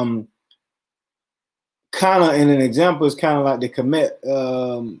 Kind of, in an example, is kind of like the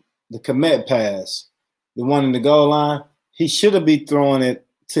Kmet pass, the one in the goal line. He should have been throwing it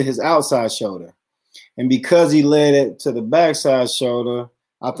to his outside shoulder, and because he led it to the backside shoulder,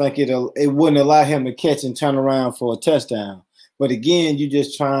 I think it wouldn't allow him to catch and turn around for a touchdown. But again, you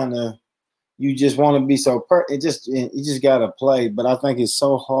just want to be so you just got to play. But I think it's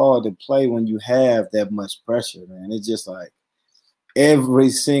so hard to play when you have that much pressure, man. It's just like every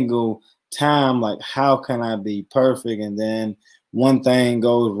single time, like, how can I be perfect? And then one thing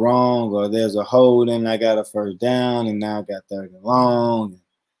goes wrong, or there's a hold and I got a first down and now I got third and long.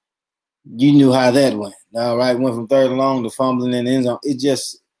 You knew how that went. All right, went from third and long to fumbling in the end zone. It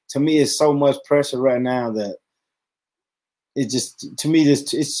just, to me, it's so much pressure right now that it just, to me,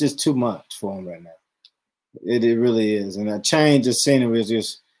 it's just too much for him right now. It really is. And a change of scenery is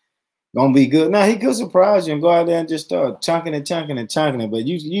just gonna be good. Now he could surprise you and go out there and just start chunking it. But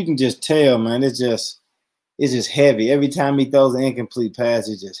you can just tell, man, it's just heavy. Every time he throws an incomplete pass,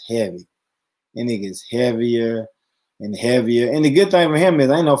 it's just heavy. And it gets heavier and heavier. And the good thing for him is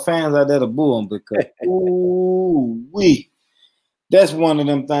ain't no fans out there to boo him because that's one of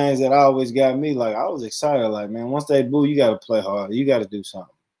them things that always got me. Like, I was excited. Like, man, once they boo, you got to play harder. You got to do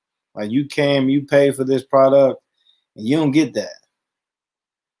something. Like, you pay for this product, and you don't get that.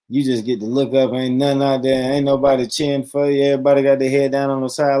 You just get to look up. Ain't nothing out there. Ain't nobody cheering for you. Everybody got their head down on the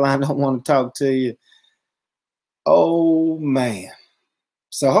sideline. Don't want to talk to you. Oh, man.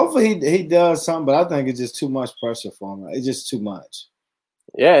 So hopefully he does something, but I think it's just too much pressure for him. It's just too much.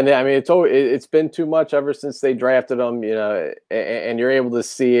 Yeah, and I mean, it's been too much ever since they drafted him, and you're able to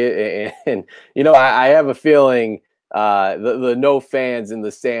see it. And I have a feeling the no fans in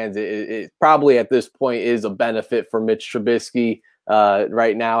the stands, it probably at this point is a benefit for Mitch Trubisky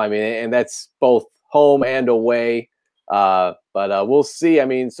right now. I mean, and that's both home and away. But we'll see. I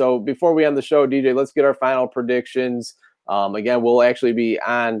mean, so before we end the show, DJ, let's get our final predictions. Again, we'll actually be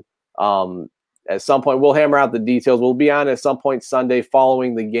on at some point. We'll hammer out the details. We'll be on at some point Sunday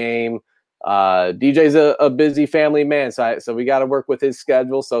following the game. DJ's a busy family man, so we got to work with his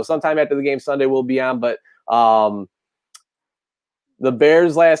schedule. So sometime after the game Sunday, we'll be on. But the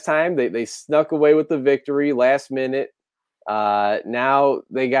Bears last time, they snuck away with the victory last minute. Now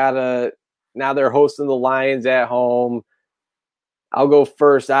they're hosting the Lions at home. I'll go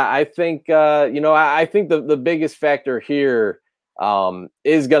first. I think I think the biggest factor here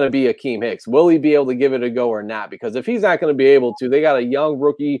is going to be Akeem Hicks. Will he be able to give it a go or not? Because if he's not going to be able to, they got a young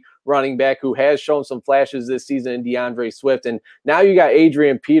rookie running back who has shown some flashes this season in DeAndre Swift. And now you got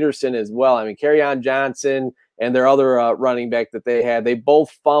Adrian Peterson as well. I mean, Kerryon Johnson and their other running back that they had, they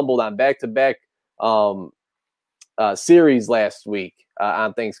both fumbled on back-to-back series last week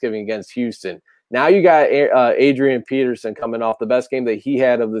on Thanksgiving against Houston. Now you got Adrian Peterson coming off the best game that he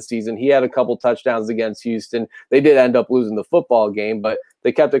had of the season. He had a couple touchdowns against Houston. They did end up losing the football game, but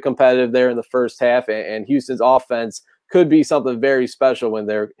they kept it competitive there in the first half, and Houston's offense could be something very special when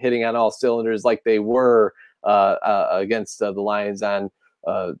they're hitting on all cylinders like they were against the Lions on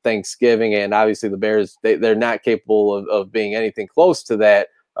Thanksgiving. And obviously the Bears, they're not capable of being anything close to that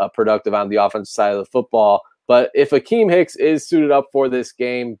productive on the offensive side of the football. But if Akeem Hicks is suited up for this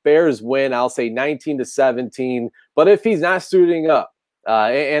game, Bears win. I'll say 19-17. But if he's not suiting up,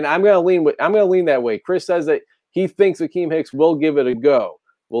 and I'm going to lean that way. Chris says that he thinks Akeem Hicks will give it a go.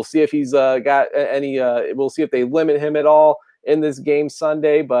 We'll see if he's got any. We'll see if they limit him at all in this game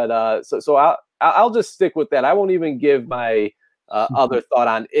Sunday. But so I'll just stick with that. I won't even give my other thought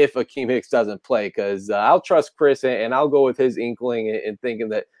on if Akeem Hicks doesn't play, because I'll trust Chris and I'll go with his inkling and thinking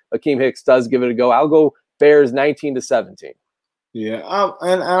that Akeem Hicks does give it a go. I'll go Bears 19-17. Yeah,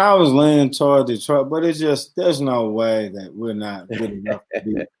 I was leaning toward Detroit, but it's just there's no way that we're not good enough to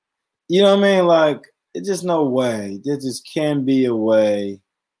beat. You know what I mean? Like, it's just no way. There just can be a way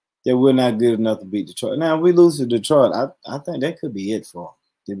that we're not good enough to beat Detroit. Now, if we lose to Detroit, I think that could be it for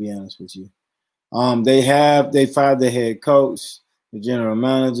them, to be honest with you. They fired the head coach. the general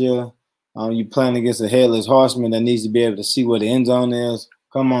manager. You playing against a headless horseman that needs to be able to see where the end zone is.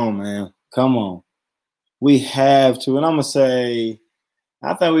 Come on, man. Come on. We have to. And I'm going to say,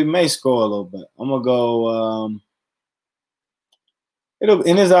 I think we may score a little bit. I'm going to go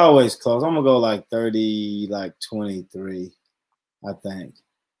and it's always close. I'm going to go like 30, like 23, I think.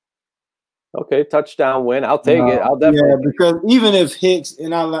 Okay, touchdown win. I'll take it. I'll definitely. Yeah, because even if Hicks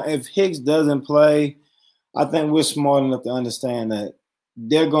doesn't play, I think we're smart enough to understand that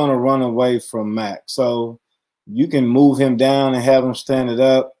they're going to run away from Mac. So you can move him down and have him stand it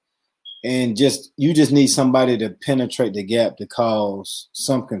up, and you just need somebody to penetrate the gap to cause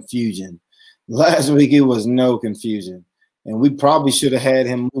some confusion. Last week it was no confusion, and we probably should have had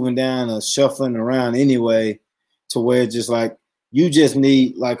him moving down or shuffling around anyway, to where just like you just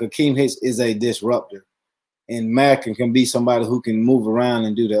need like Akeem Hicks is a disruptor, and Mac can be somebody who can move around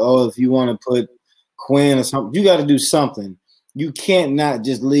and do that. Oh, if you want to put Quinn or something, you got to do something. You can't not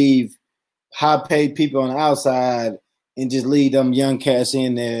just leave high-paid people on the outside and just leave them young cats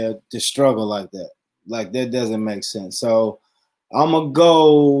in there to struggle like that. Like, that doesn't make sense. So I'm going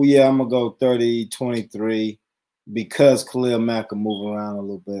to go 30-23 because Khalil Mack can move around a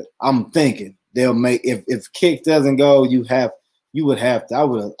little bit. I'm thinking they'll make – if Kick doesn't go, I would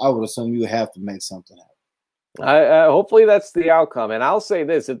assume you would have to make something happen. Hopefully that's the outcome. And I'll say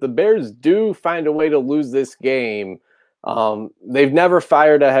this, if the Bears do find a way to lose this game, they've never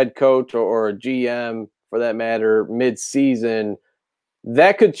fired a head coach or a GM, for that matter, mid-season.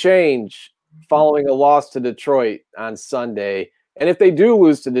 That could change following a loss to Detroit on Sunday. And if they do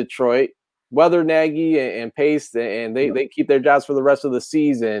lose to Detroit, whether Nagy and Pace and they keep their jobs for the rest of the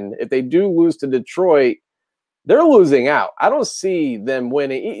season, if they do lose to Detroit, they're losing out. I don't see them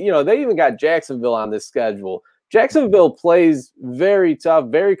winning. You know, they even got Jacksonville on this schedule. Jacksonville plays very tough,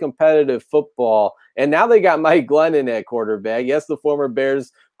 very competitive football. And now they got Mike Glennon at quarterback. Yes, the former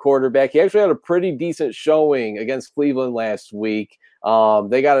Bears quarterback. He actually had a pretty decent showing against Cleveland last week.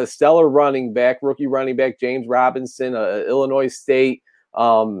 They got a stellar rookie running back, James Robinson, Illinois State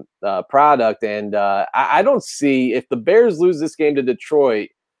product. And I don't see, if the Bears lose this game to Detroit,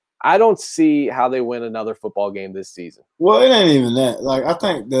 I don't see how they win another football game this season. Well, it ain't even that. Like, I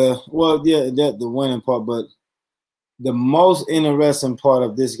think the winning part, but the most interesting part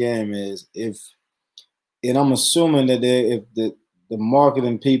of this game is and I'm assuming that if the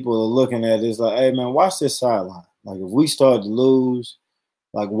marketing people are looking at it, it's like, hey, man, watch this sideline. Like, if we start to lose,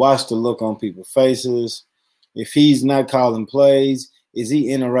 like, watch the look on people's faces. If he's not calling plays, is he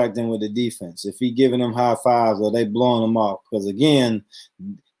interacting with the defense? If he giving them high fives, or they blowing them off? Because, again,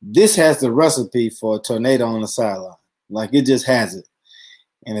 this has the recipe for a tornado on the sideline. Like, it just has it.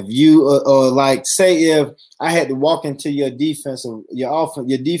 And if you or like, say if I had to walk into your defensive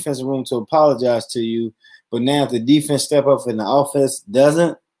room to apologize to you, but now if the defense step up and the offense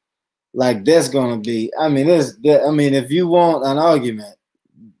doesn't, like, that's gonna be. I mean, if you want an argument,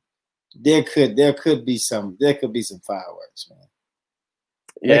 there could be some fireworks, man.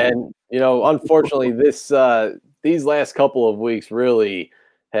 Yeah, and unfortunately, these last couple of weeks really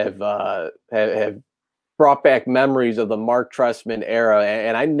have brought back memories of the Mark Trestman era,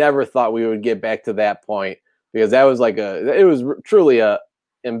 and I never thought we would get back to that point, because that was it was truly a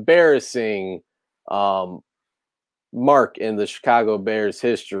embarrassing mark in the Chicago Bears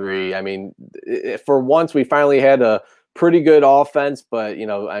history. I mean, for once we finally had a pretty good offense, but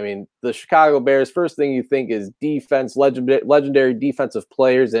the Chicago Bears, first thing you think is defense, legendary defensive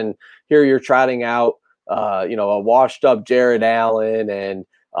players, and here you're trotting out a washed up Jared Allen and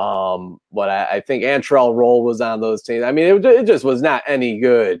I think Antrell Roll was on those teams. I mean, it just was not any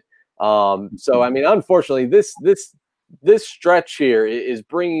good. So I mean, unfortunately, this stretch here is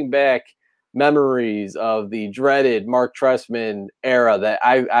bringing back memories of the dreaded Mark Trestman era that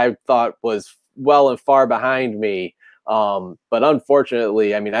I thought was well and far behind me. But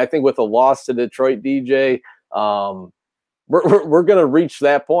unfortunately, I mean, I think with a loss to Detroit, DJ, we're going to reach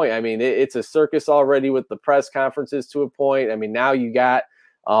that point. I mean, it's a circus already with the press conferences to a point. I mean, now you got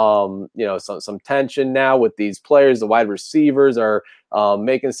some tension now with these players. The wide receivers are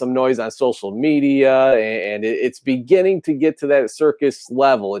making some noise on social media, and it's beginning to get to that circus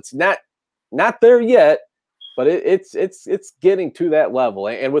level. It's not there yet, but it's getting to that level.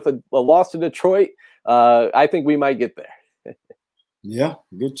 And with a loss to Detroit, I think we might get there. Yeah,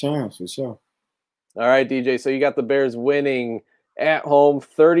 good chance for sure. All right, DJ. So you got the Bears winning at home,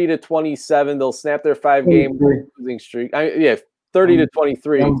 30-27. They'll snap their 5-game losing streak. 30-23.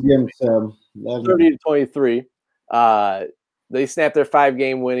 30-23. They snapped their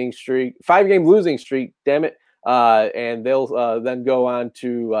 5-game losing streak. Damn it. And they'll then go on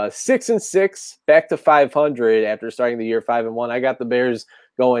to 6-6, back to 500 after starting the year 5-1. I got the Bears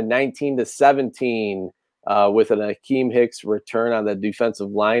going 19-17 with an Akeem Hicks return on the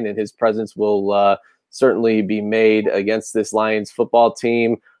defensive line, and his presence will certainly be made against this Lions football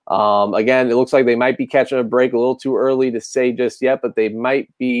team. Again, it looks like they might be catching a break, a little too early to say just yet, but they might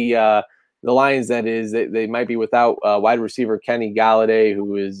be the Lions, that is, they might be without wide receiver Kenny Golladay,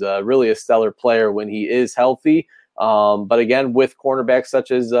 who is really a stellar player when he is healthy. But again, with cornerbacks such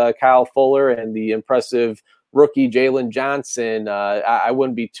as Kyle Fuller and the impressive rookie Jalen Johnson, I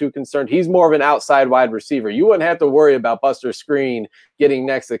wouldn't be too concerned. He's more of an outside wide receiver. You wouldn't have to worry about Buster Skrine getting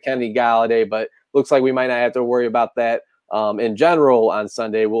next to Kenny Golladay, but looks like we might not have to worry about that in general on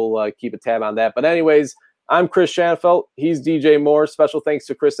Sunday. We'll keep a tab on that. But anyways, I'm Chris Shanafelt. He's DJ Moore. Special thanks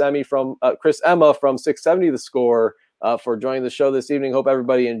to Chris Emma from 670 The Score for joining the show this evening. Hope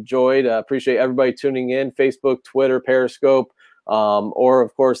everybody enjoyed. Appreciate everybody tuning in. Facebook, Twitter, Periscope, or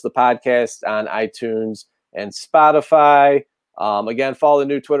of course the podcast on iTunes and Spotify. Again, follow the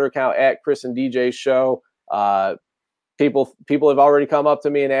new Twitter account at Chris and DJ Show. People have already come up to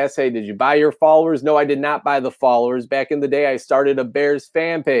me and asked, hey, did you buy your followers? No, I did not buy the followers. Back in the day, I started a Bears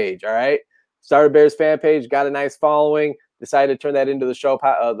fan page. All right. Started Bears fan page, got a nice following, decided to turn that into the show,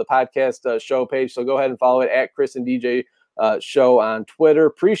 the podcast show page. So go ahead and follow it at Chris and DJ Show on Twitter.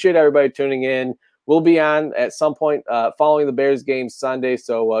 Appreciate everybody tuning in. We'll be on at some point following the Bears game Sunday.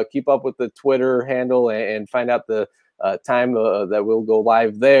 So keep up with the Twitter handle and find out the time that we'll go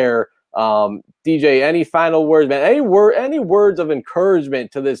live there. DJ, any final words, man? Any words of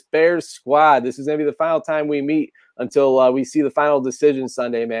encouragement to this Bears squad? This is going to be the final time we meet until we see the final decision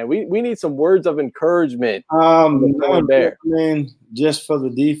Sunday, man. We need some words of encouragement. Just for the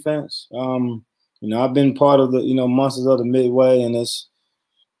defense. I've been part of the monsters of the Midway, and it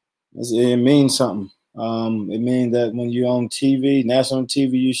means something. It means that when you're on TV, national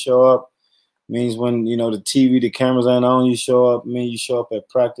TV, you show up. It means when the cameras ain't on, you show up. It means you show up at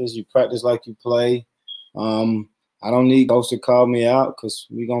practice. You practice like you play. I don't need coach to call me out because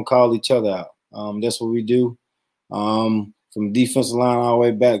we're gonna call each other out. That's what we do. From defensive line all the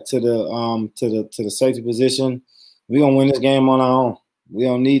way back to the safety position, we're gonna win this game on our own. We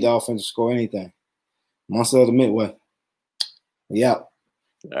don't need the offense to score anything. Monster of the Midway. Yeah.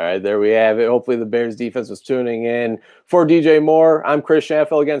 All right, there we have it. Hopefully the Bears defense was tuning in. For DJ Moore, I'm Chris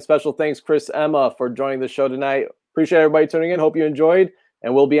Shanafelt. Again, special thanks, Chris Emma, for joining the show tonight. Appreciate everybody tuning in. Hope you enjoyed.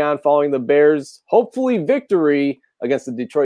 And we'll be on following the Bears' hopefully victory against the Detroit